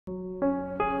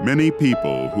Many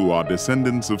people who are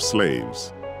descendants of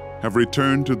slaves have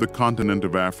returned to the continent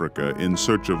of Africa in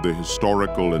search of their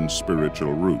historical and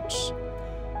spiritual roots.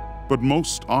 But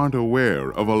most aren't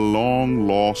aware of a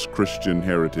long-lost Christian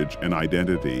heritage and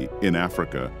identity in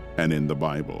Africa and in the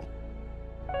Bible.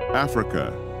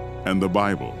 Africa and the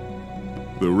Bible,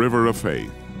 the River of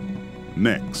Faith,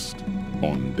 next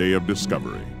on Day of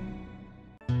Discovery.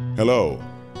 Hello,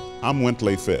 I'm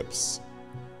Wintley Phipps.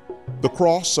 The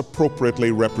cross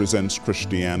appropriately represents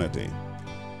Christianity.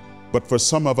 But for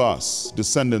some of us,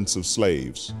 descendants of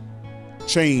slaves,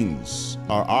 chains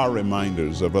are our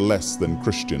reminders of a less than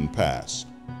Christian past.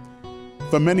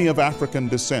 For many of African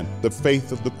descent, the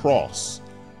faith of the cross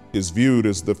is viewed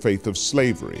as the faith of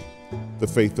slavery, the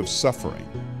faith of suffering.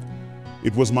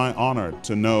 It was my honor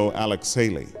to know Alex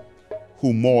Haley,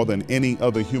 who more than any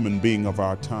other human being of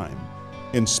our time,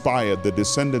 inspired the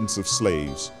descendants of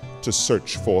slaves to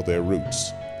search for their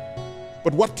roots.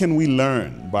 But what can we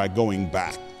learn by going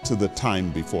back to the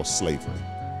time before slavery?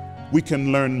 We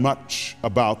can learn much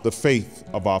about the faith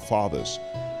of our fathers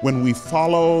when we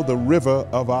follow the river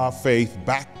of our faith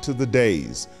back to the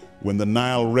days when the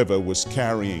Nile River was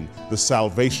carrying the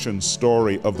salvation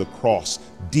story of the cross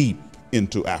deep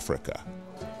into Africa.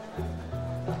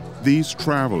 These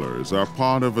travelers are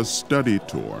part of a study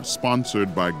tour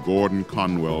sponsored by Gordon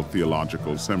Conwell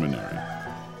Theological Seminary.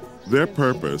 Their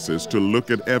purpose is to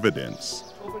look at evidence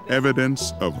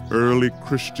of early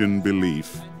Christian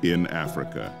belief in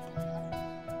Africa.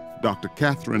 Dr.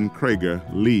 Catherine Krager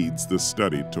leads the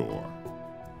study tour.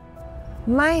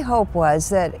 My hope was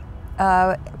that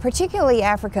particularly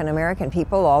African American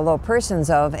people, although persons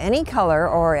of any color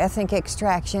or ethnic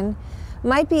extraction,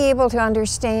 might be able to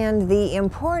understand the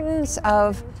importance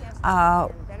of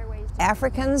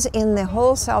Africans in the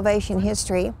whole salvation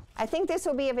history. I think this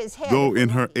will be of his head. Though in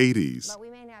her 80s,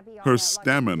 her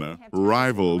stamina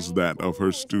rivals that of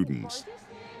her students.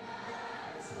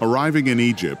 Arriving in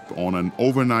Egypt on an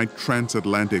overnight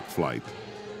transatlantic flight,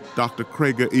 Dr.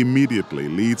 Krager immediately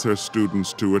leads her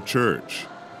students to a church,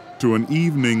 to an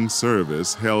evening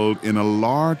service held in a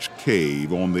large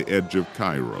cave on the edge of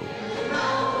Cairo.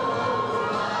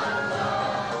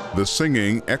 The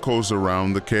singing echoes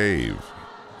around the cave,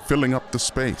 filling up the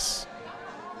space.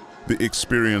 The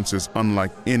experience is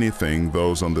unlike anything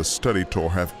those on the study tour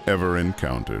have ever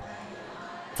encountered,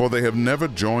 for they have never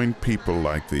joined people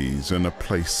like these in a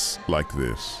place like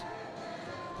this.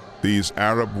 These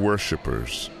Arab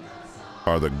worshipers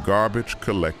are the garbage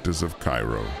collectors of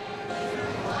Cairo.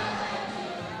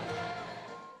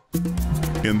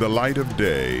 In the light of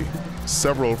day,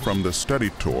 several from the study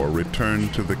tour return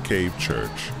to the cave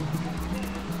church.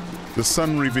 The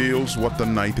sun reveals what the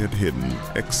night had hidden,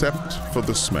 except for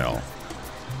the smell.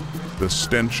 The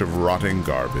stench of rotting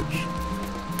garbage.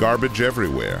 Garbage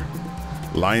everywhere,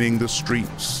 lining the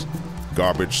streets.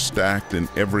 Garbage stacked in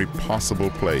every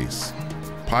possible place,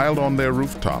 piled on their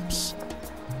rooftops.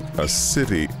 A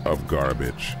city of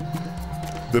garbage.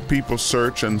 The people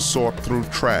search and sort through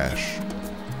trash.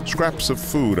 Scraps of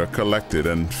food are collected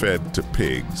and fed to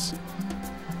pigs.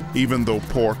 Even though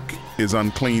pork is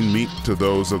unclean meat to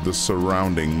those of the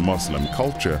surrounding Muslim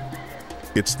culture,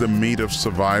 it's the meat of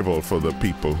survival for the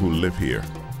people who live here.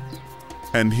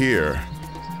 And here,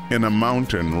 in a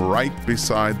mountain right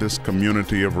beside this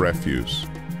community of refuse,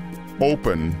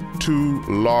 open two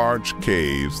large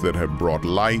caves that have brought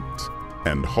light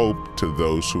and hope to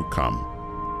those who come.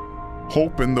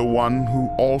 Hope in the one who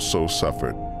also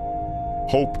suffered.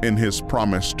 Hope in his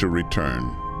promise to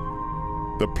return.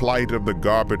 The plight of the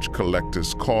garbage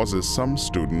collectors causes some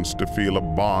students to feel a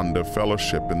bond of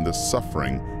fellowship in the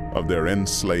suffering of their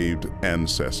enslaved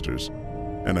ancestors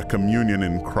and a communion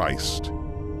in Christ,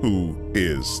 who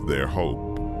is their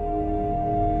hope.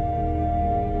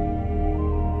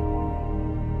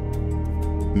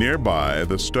 Nearby,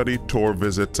 the study tour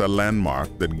visits a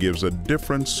landmark that gives a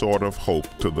different sort of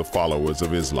hope to the followers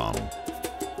of Islam,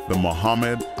 the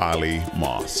Muhammad Ali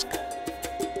Mosque.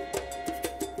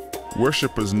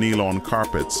 Worshippers kneel on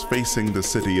carpets facing the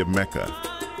city of Mecca.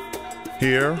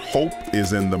 Here, hope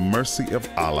is in the mercy of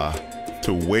Allah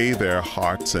to weigh their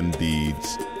hearts and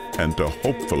deeds and to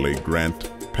hopefully grant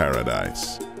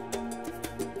paradise.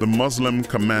 The Muslim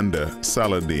commander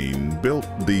Saladin built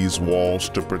these walls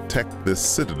to protect this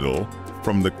citadel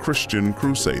from the Christian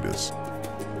crusaders.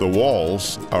 The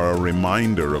walls are a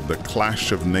reminder of the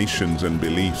clash of nations and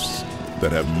beliefs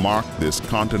that have marked this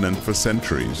continent for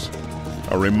centuries,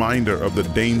 a reminder of the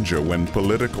danger when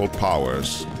political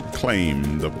powers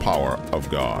claim the power of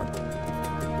God.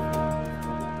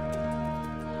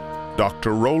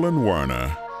 Dr. Roland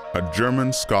Werner, a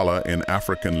German scholar in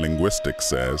African linguistics,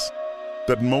 says,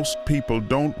 that most people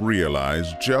don't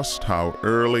realize just how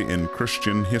early in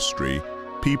Christian history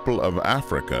people of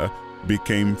Africa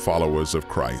became followers of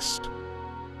Christ.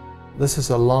 This is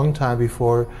a long time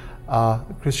before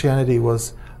Christianity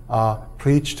was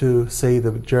preached to, say,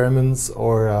 the Germans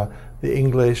or the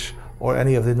English or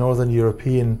any of the Northern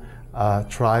European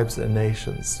tribes and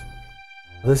nations.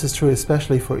 This is true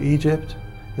especially for Egypt.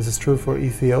 This is true for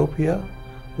Ethiopia.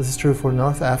 This is true for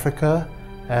North Africa,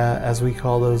 as we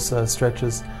call those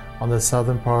stretches on the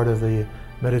southern part of the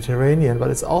Mediterranean, but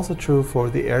it's also true for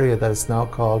the area that is now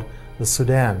called the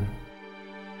Sudan.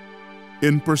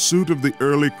 In pursuit of the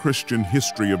early Christian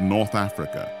history of North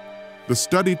Africa, the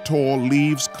study tour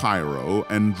leaves Cairo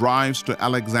and drives to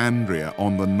Alexandria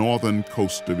on the northern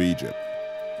coast of Egypt.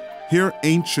 Here,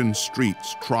 ancient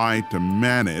streets try to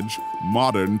manage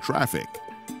modern traffic.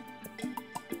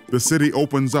 The city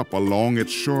opens up along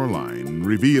its shoreline,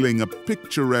 revealing a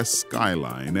picturesque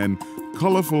skyline and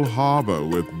colorful harbor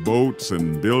with boats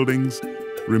and buildings,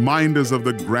 reminders of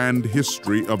the grand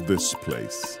history of this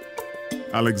place.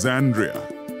 Alexandria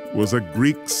was a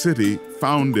Greek city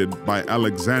founded by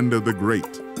Alexander the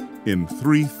Great in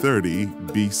 330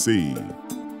 BC.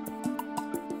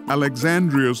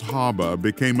 Alexandria's harbor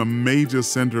became a major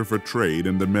center for trade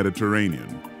in the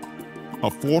Mediterranean. A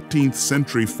 14th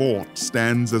century fort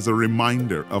stands as a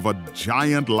reminder of a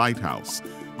giant lighthouse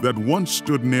that once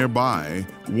stood nearby,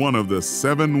 one of the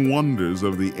 7 wonders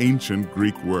of the ancient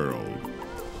Greek world.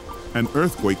 An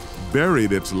earthquake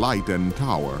buried its light and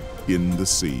tower in the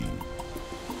sea.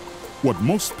 What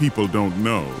most people don't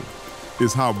know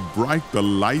is how bright the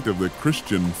light of the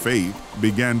Christian faith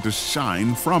began to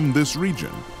shine from this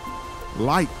region.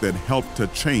 Light that helped to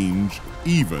change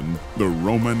even the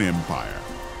Roman Empire.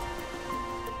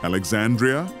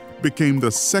 Alexandria became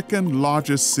the second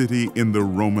largest city in the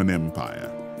Roman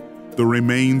Empire. The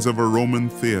remains of a Roman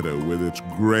theater with its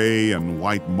gray and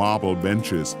white marble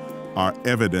benches are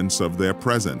evidence of their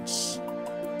presence.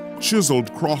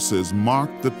 Chiseled crosses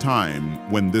mark the time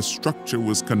when this structure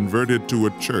was converted to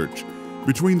a church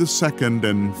between the 2nd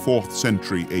and 4th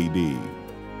century AD.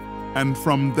 And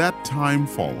from that time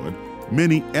forward,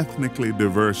 many ethnically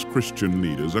diverse Christian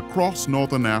leaders across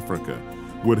Northern Africa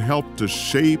would help to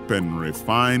shape and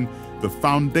refine the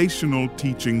foundational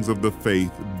teachings of the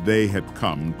faith they had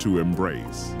come to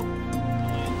embrace.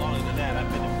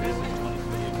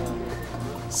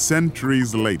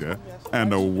 Centuries later,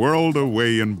 and a world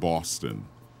away in Boston,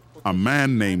 a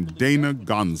man named Dana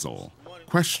Gonzel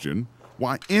questioned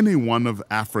why anyone of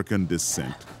African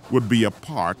descent would be a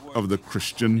part of the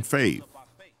Christian faith.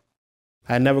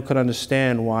 I never could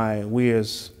understand why we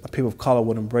as a people of color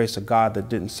would embrace a God that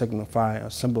didn't signify or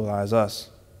symbolize us.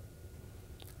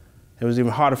 It was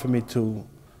even harder for me to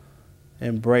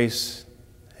embrace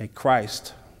a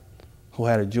Christ who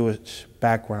had a Jewish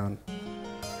background.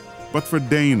 But for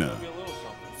Dana,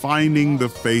 finding the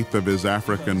faith of his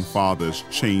African fathers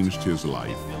changed his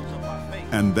life.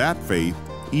 And that faith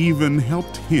even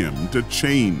helped him to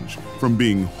change from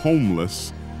being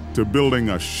homeless to building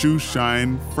a shoe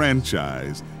shine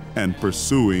franchise and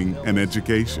pursuing an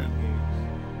education.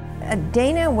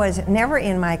 Dana was never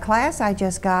in my class. I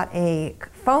just got a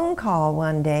phone call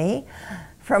one day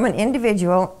from an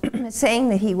individual saying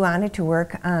that he wanted to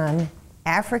work on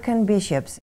African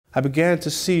bishops. I began to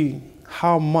see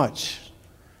how much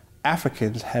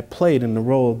Africans had played in the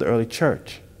role of the early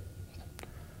church.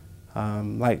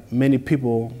 Like many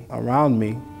people around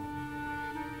me,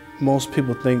 most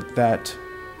people think that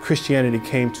Christianity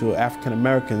came to African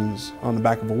Americans on the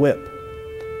back of a whip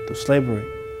through slavery.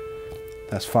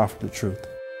 That's far from the truth.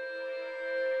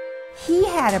 He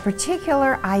had a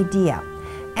particular idea,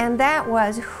 and that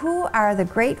was, who are the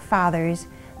great fathers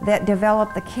that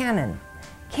developed the canon?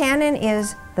 Canon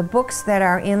is the books that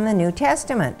are in the New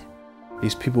Testament.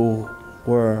 These people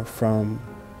were from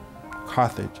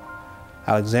Carthage,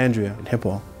 Alexandria, and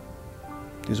Hippo.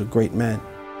 These were great men.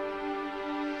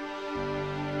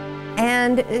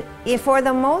 And for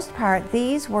the most part,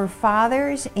 these were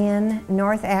fathers in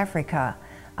North Africa.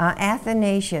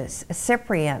 Athanasius,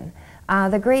 Cyprian,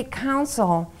 the great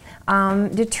council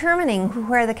determining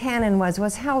where the canon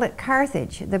was held at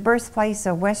Carthage, the birthplace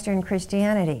of Western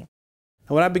Christianity.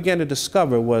 And what I began to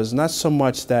discover was not so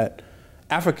much that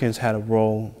Africans had a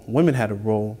role, women had a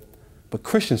role, but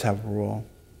Christians have a role,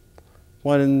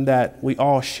 one that we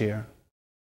all share.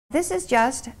 This is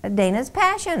just Dana's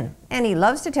passion, and he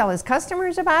loves to tell his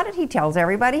customers about it. He tells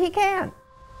everybody he can.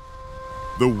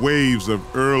 The waves of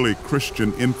early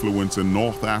Christian influence in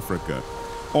North Africa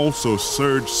also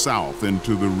surged south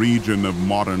into the region of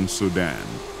modern Sudan,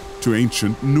 to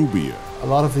ancient Nubia. A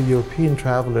lot of the European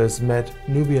travelers met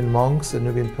Nubian monks and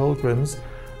Nubian pilgrims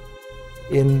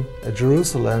in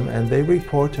Jerusalem, and they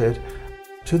reported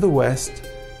to the West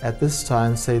at this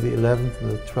time, say the 11th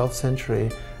and the 12th century,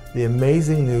 the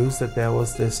amazing news that there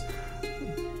was this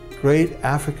great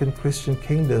African Christian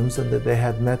kingdoms, and that they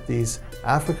had met these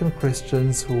African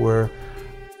Christians who were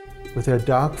with their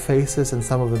dark faces, and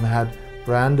some of them had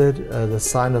branded the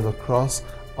sign of a cross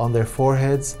on their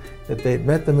foreheads, that they'd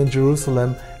met them in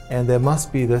Jerusalem, and there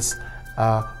must be this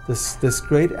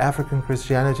great African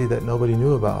Christianity that nobody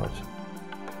knew about.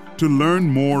 To learn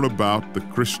more about the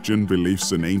Christian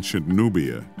beliefs in ancient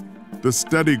Nubia, the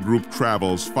study group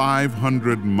travels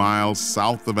 500 miles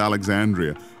south of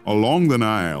Alexandria along the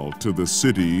Nile to the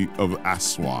city of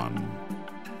Aswan.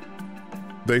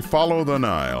 They follow the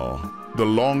Nile, the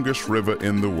longest river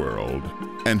in the world,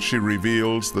 and she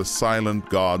reveals the silent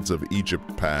gods of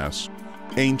Egypt past,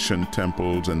 ancient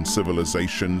temples and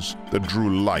civilizations that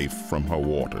drew life from her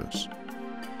waters.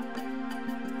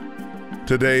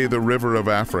 Today, the river of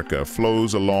Africa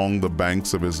flows along the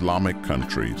banks of Islamic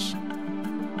countries.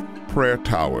 Prayer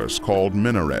towers called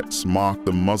minarets mark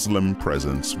the Muslim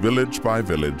presence village by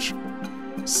village,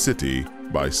 city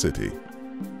by city.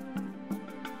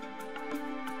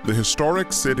 The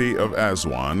historic city of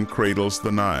Aswan cradles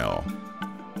the Nile.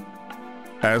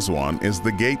 Aswan is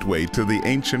the gateway to the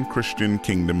ancient Christian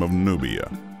kingdom of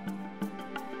Nubia.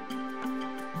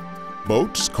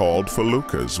 Boats called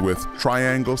feluccas with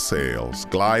triangle sails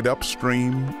glide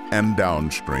upstream and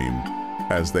downstream,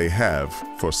 as they have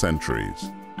for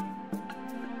centuries.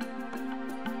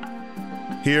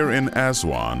 Here in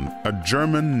Aswan, a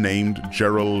German named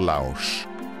Gerald Lausch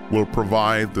will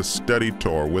provide the study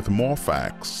tour with more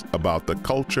facts about the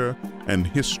culture and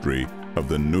history of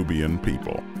the Nubian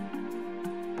people.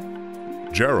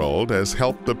 Gerald has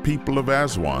helped the people of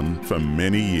Aswan for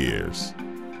many years.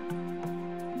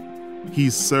 He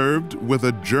served with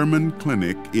a German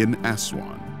clinic in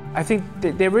Aswan. I think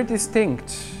they were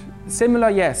distinct. Similar,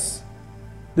 yes.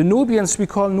 The Nubians we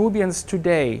call Nubians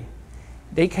today,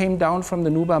 they came down from the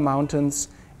Nuba Mountains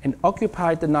and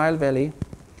occupied the Nile Valley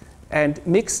and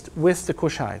mixed with the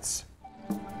Kushites.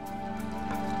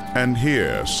 And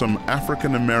here, some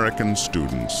African American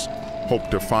students hope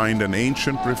to find an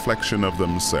ancient reflection of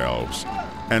themselves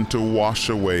and to wash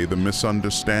away the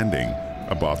misunderstanding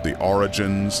about the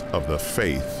origins of the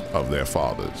faith of their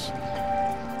fathers.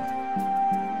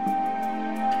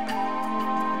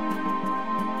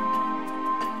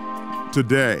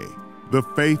 Today, the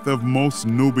faith of most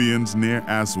Nubians near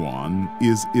Aswan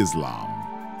is Islam.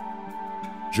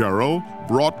 Gerald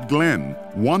brought Glenn,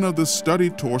 one of the study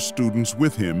tour students,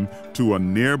 with him to a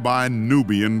nearby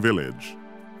Nubian village.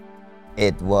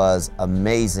 It was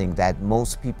amazing that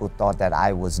most people thought that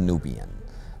I was Nubian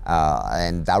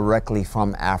and directly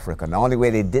from Africa. The only way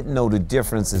they didn't know the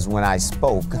difference is when I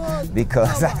spoke,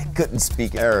 because I couldn't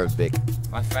speak Arabic.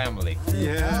 My family.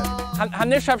 Yeah.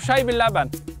 هنشرب شاي باللبن.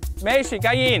 ماشي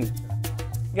جايين.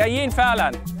 جايين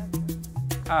فعلا.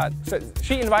 So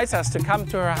she invites us to come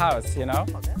to her house, you know?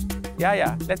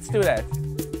 Yeah, let's do that.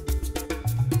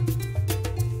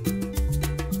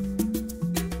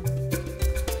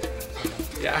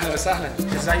 يا أهلا وسهلا،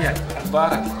 ازيك؟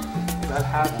 أخبارك؟ زي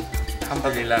الحال؟ الحمد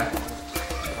لله.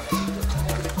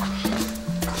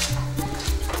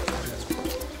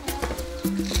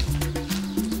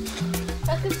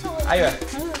 أيوه.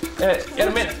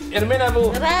 إرمين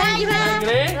أبو. رايقة.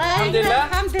 الحمد لله.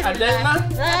 قدامنا.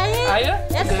 أيوه.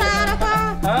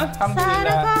 الحمد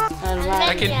لله.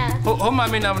 لكن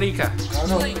هم من أمريكا.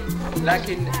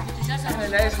 لكن احنا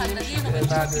لازم نمشي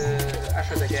بعد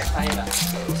 10 دقائق هنا.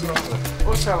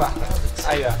 أسرة واحدة.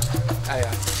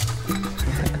 أيوه.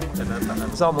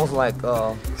 It's almost like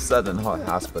Southern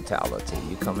hospitality.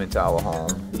 You come into our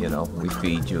home, you know, we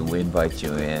feed you, we invite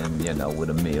you in, you know, with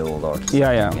a meal or something.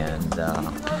 Yeah. And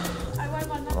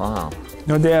wow.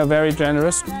 No, they are very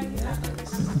generous.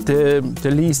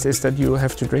 The least is that you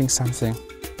have to drink something.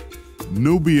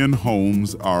 Nubian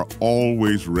homes are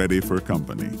always ready for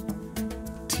company.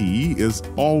 Tea is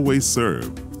always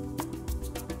served.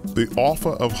 The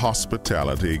offer of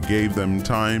hospitality gave them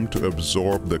time to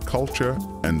absorb the culture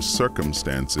and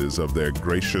circumstances of their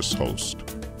gracious host.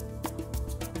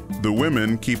 The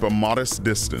women keep a modest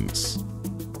distance.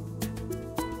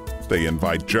 They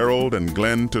invite Gerald and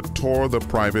Glenn to tour the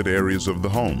private areas of the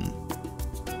home.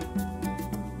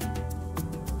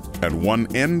 At one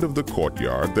end of the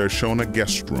courtyard, they're shown a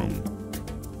guest room.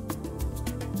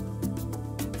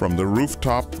 From the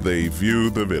rooftop, they view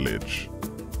the village.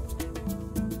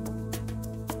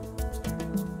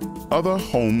 Other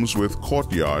homes with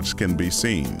courtyards can be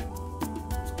seen.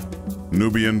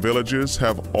 Nubian villages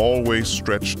have always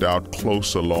stretched out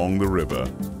close along the river,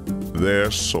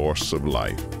 their source of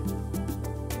life.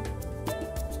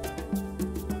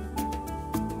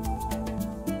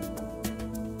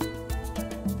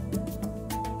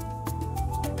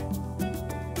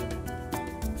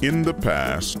 In the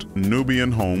past,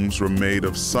 Nubian homes were made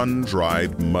of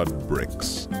sun-dried mud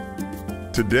bricks.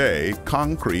 Today,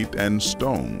 concrete and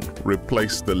stone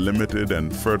replace the limited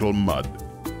and fertile mud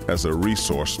as a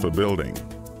resource for building.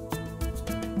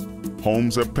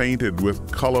 Homes are painted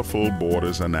with colorful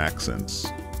borders and accents.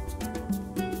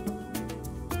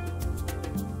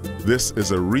 This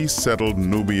is a resettled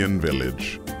Nubian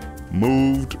village,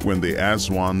 moved when the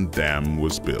Aswan Dam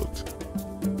was built.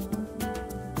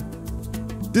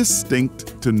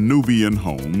 Distinct to Nubian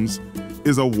homes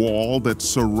is a wall that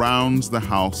surrounds the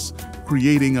house,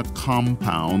 creating a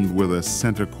compound with a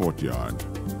center courtyard.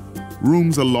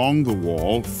 Rooms along the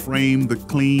wall frame the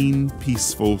clean,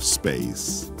 peaceful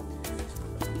space.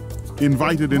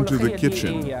 Invited into the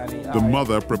kitchen, the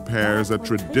mother prepares a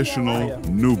traditional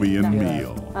Nubian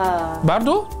meal.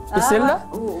 Bardo? Bisilla?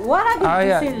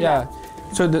 Yeah.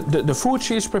 So the food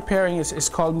she's preparing is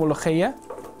called molokhia.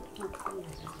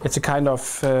 It's a kind of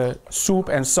soup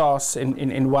and sauce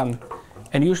in one.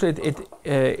 And usually it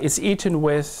is eaten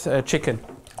with chicken.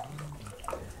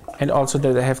 And also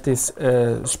they have this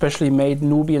specially made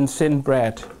Nubian thin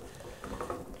bread.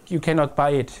 You cannot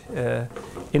buy it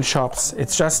in shops.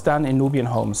 It's just done in Nubian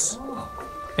homes.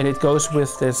 And it goes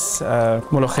with this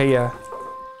molokhia.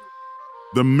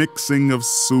 The mixing of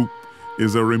soup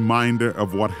is a reminder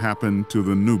of what happened to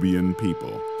the Nubian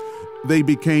people. They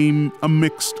became a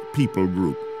mixed people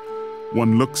group.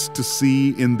 One looks to see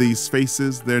in these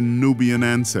faces their Nubian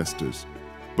ancestors,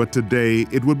 but today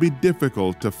it would be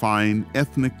difficult to find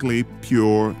ethnically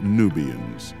pure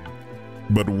Nubians.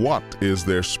 But what is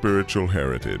their spiritual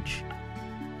heritage?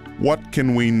 What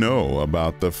can we know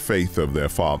about the faith of their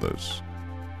fathers?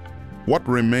 What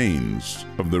remains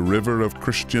of the river of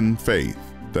Christian faith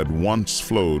that once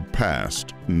flowed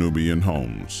past Nubian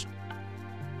homes?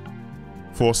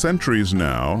 For centuries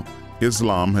now,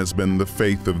 Islam has been the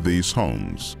faith of these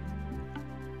homes.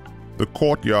 The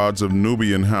courtyards of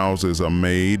Nubian houses are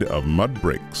made of mud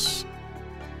bricks,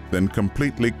 then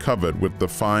completely covered with the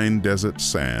fine desert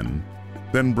sand,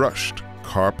 then brushed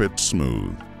carpet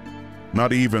smooth.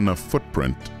 Not even a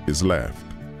footprint is left.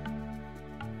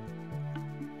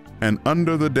 And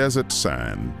under the desert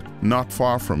sand, not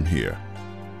far from here,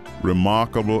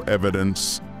 remarkable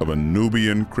evidence of a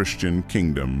Nubian Christian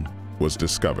kingdom was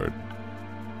discovered.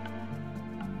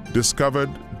 Discovered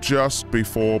just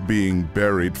before being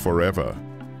buried forever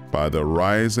by the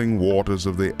rising waters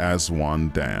of the Aswan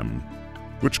Dam,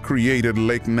 which created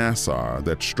Lake Nassar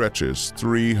that stretches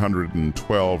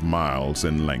 312 miles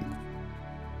in length.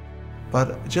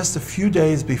 But just a few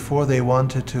days before they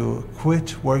wanted to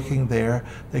quit working there,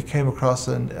 they came across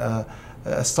an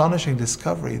astonishing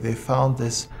discovery. They found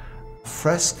this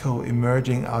fresco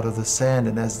emerging out of the sand,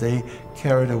 and as they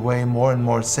carried away more and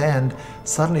more sand,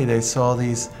 suddenly they saw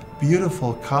these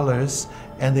beautiful colors,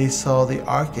 and they saw the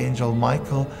Archangel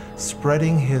Michael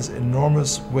spreading his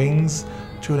enormous wings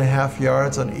 2.5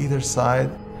 yards on either side.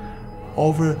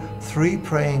 Over 3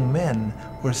 praying men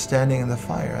were standing in the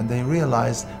fire, and they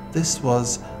realized this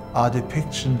was a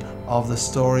depiction of the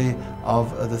story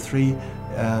of the 3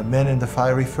 men in the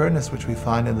fiery furnace, which we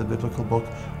find in the biblical book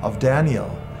of Daniel.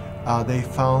 They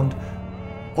found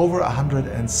over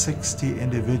 160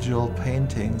 individual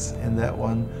paintings in that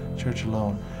one church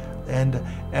alone. And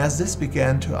as this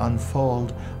began to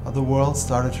unfold, the world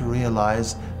started to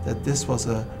realize that this was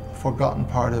a forgotten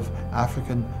part of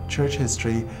African church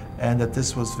history, and that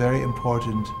this was very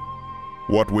important.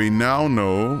 What we now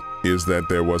know is that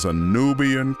there was a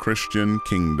Nubian Christian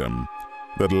kingdom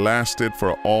that lasted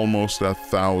for almost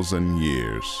 1,000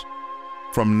 years,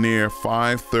 from near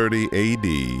 530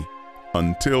 AD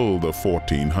until the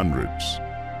 1400s.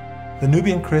 The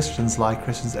Nubian Christians, like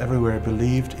Christians everywhere,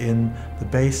 believed in the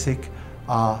basic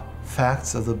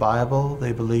facts of the Bible.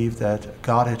 They believed that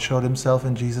God had showed himself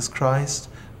in Jesus Christ.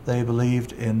 They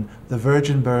believed in the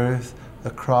virgin birth,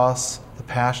 the cross, the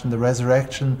passion, the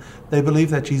resurrection. They believed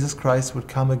that Jesus Christ would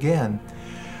come again.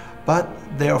 But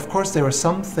there, of course, there were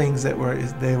some things that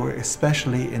they were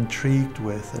especially intrigued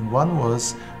with, and one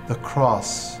was the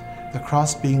cross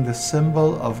being the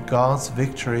symbol of God's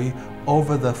victory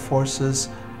over the forces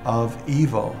of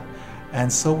evil.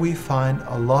 And so we find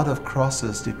a lot of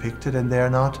crosses depicted, and they're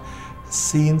not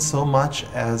seen so much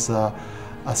as a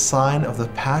sign of the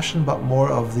passion, but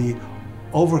more of the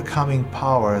overcoming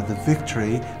power, the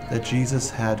victory that Jesus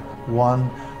had won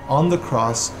on the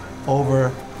cross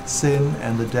over sin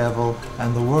and the devil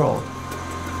and the world.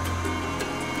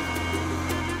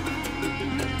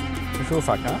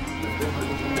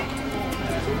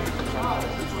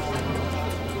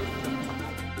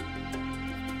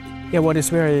 Yeah, what is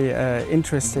very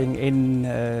interesting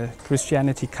in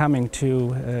Christianity coming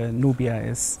to Nubia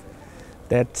is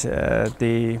that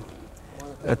the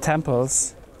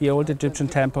temples, the old Egyptian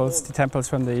temples, the temples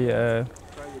from the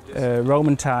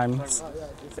Roman times,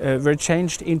 were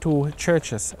changed into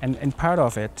churches. And part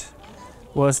of it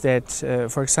was that,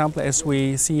 for example, as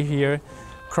we see here,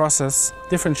 crosses,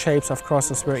 different shapes of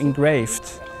crosses were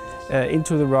engraved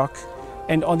into the rock.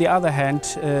 And on the other hand,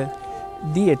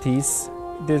 deities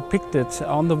depicted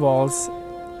on the walls,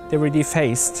 they were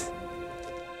defaced.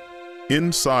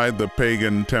 Inside the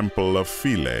pagan temple of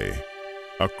Philae,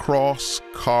 a cross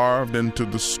carved into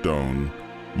the stone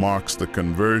marks the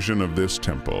conversion of this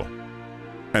temple.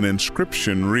 An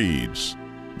inscription reads,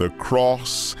 "The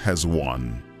cross has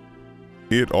won.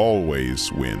 It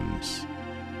always wins."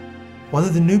 One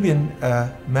of the Nubian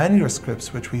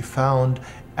manuscripts which we found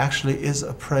actually is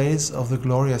a praise of the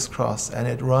glorious cross, and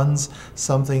it runs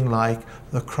something like,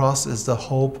 "The cross is the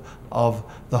hope of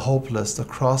the hopeless, the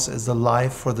cross is the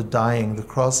life for the dying, the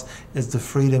cross is the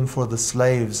freedom for the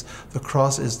slaves, the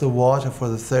cross is the water for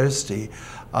the thirsty,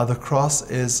 the cross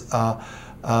is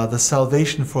the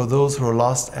salvation for those who are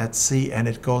lost at sea," and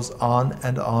it goes on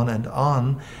and on and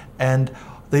on. And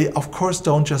they, of course,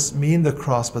 don't just mean the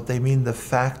cross, but they mean the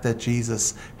fact that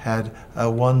Jesus had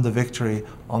won the victory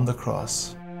on the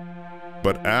cross.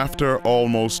 But after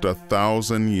almost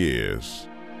 1,000 years,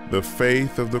 the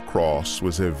faith of the cross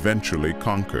was eventually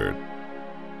conquered.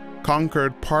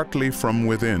 Conquered partly from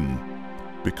within,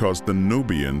 because the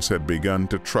Nubians had begun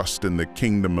to trust in the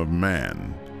kingdom of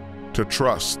man, to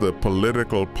trust the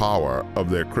political power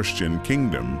of their Christian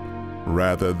kingdom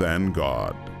rather than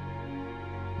God.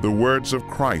 The words of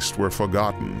Christ were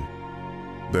forgotten.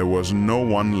 There was no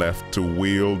one left to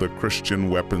wield the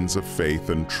Christian weapons of faith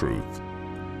and truth.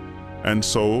 And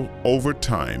so, over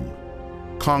time,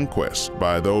 conquest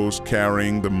by those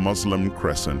carrying the Muslim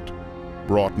crescent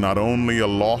brought not only a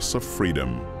loss of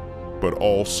freedom, but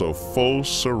also full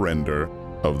surrender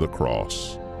of the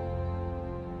cross.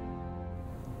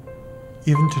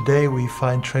 Even today we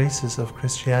find traces of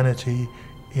Christianity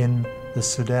in the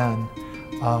Sudan.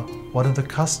 One of the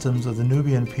customs of the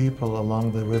Nubian people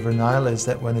along the River Nile is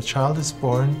that when a child is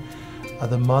born,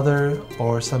 the mother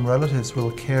or some relatives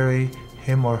will carry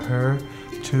him or her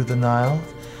to the Nile.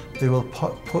 They will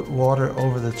put water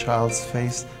over the child's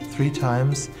face 3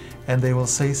 times, and they will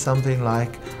say something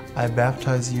like, "I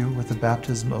baptize you with the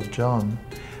baptism of John,"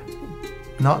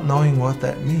 not knowing what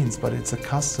that means, but it's a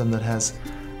custom that has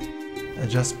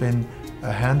just been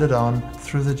handed on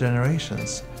through the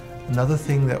generations. Another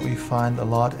thing that we find a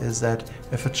lot is that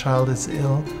if a child is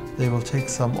ill, they will take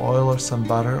some oil or some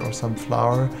butter or some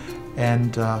flour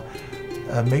and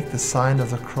make the sign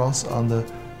of the cross on the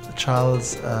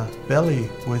child's belly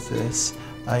with this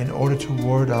in order to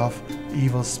ward off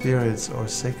evil spirits or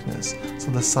sickness. So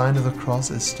the sign of the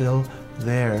cross is still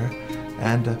there,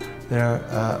 and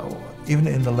even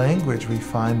in the language we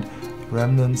find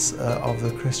remnants of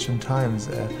the Christian times.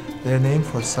 Their name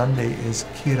for Sunday is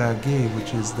Kirage,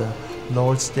 which is the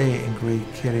Lord's Day in Greek,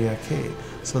 Kyriake.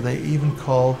 So they even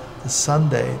call the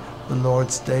Sunday the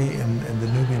Lord's Day in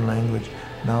the Nubian language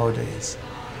nowadays.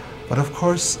 But of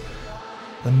course,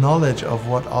 the knowledge of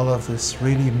what all of this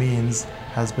really means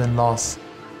has been lost.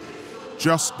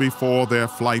 Just before their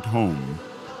flight home,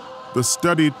 the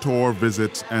study tour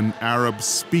visits an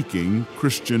Arab-speaking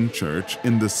Christian church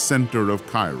in the center of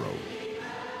Cairo.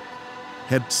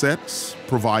 Headsets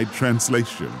provide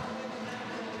translation.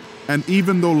 And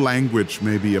even though language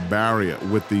may be a barrier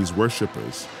with these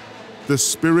worshipers, the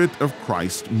Spirit of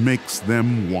Christ makes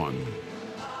them one.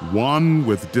 One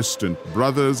with distant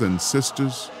brothers and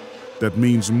sisters that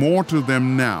means more to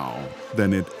them now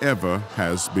than it ever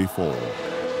has before.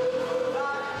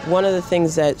 One of the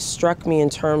things that struck me in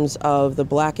terms of the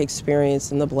Black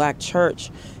experience in the Black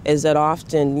church is that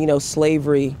often,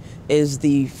 slavery is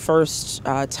the first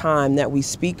time that we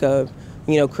speak of,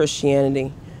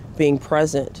 Christianity being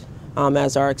present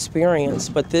as our experience.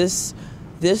 But this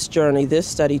journey, this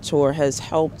study tour has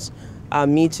helped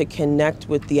me to connect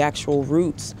with the actual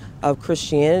roots of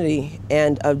Christianity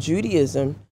and of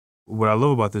Judaism. What I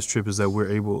love about this trip is that we're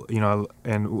able,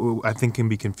 and I think can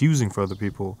be confusing for other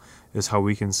people, is how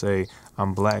we can say,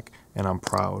 I'm Black and I'm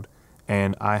proud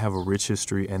and I have a rich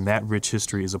history, and that rich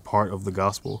history is a part of the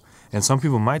gospel. And some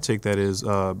people might take that as,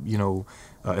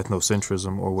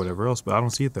 ethnocentrism or whatever else, but I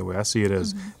don't see it that way. I see it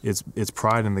as it's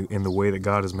pride in the way that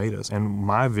God has made us. And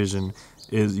my vision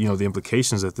is, you know, the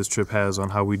implications that this trip has on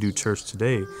how we do church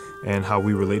today and how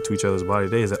we relate to each other's body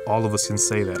today is that all of us can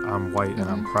say that I'm white and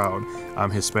I'm proud,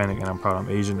 I'm Hispanic and I'm proud, I'm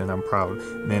Asian and I'm proud.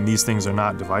 And these things are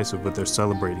not divisive, but they're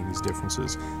celebrating these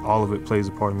differences. All of it plays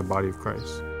a part in the body of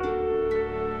Christ.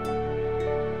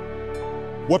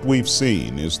 What we've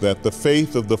seen is that the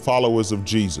faith of the followers of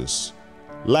Jesus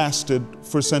lasted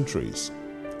for centuries.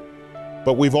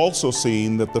 But we've also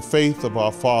seen that the faith of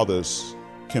our fathers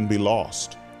can be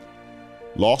lost.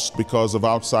 Lost because of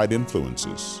outside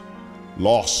influences,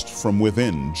 lost from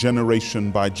within, generation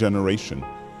by generation,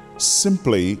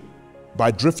 simply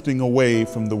by drifting away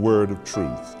from the word of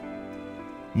truth.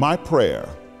 My prayer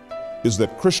is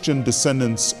that Christian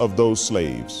descendants of those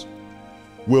slaves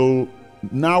will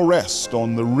now rest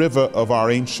on the river of our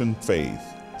ancient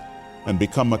faith and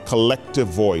become a collective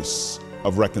voice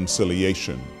of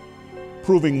reconciliation,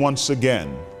 proving once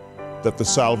again that the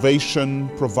salvation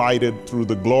provided through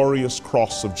the glorious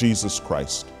cross of Jesus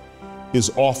Christ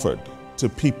is offered to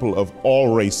people of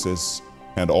all races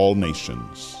and all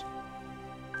nations.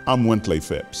 I'm Wintley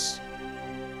Phipps.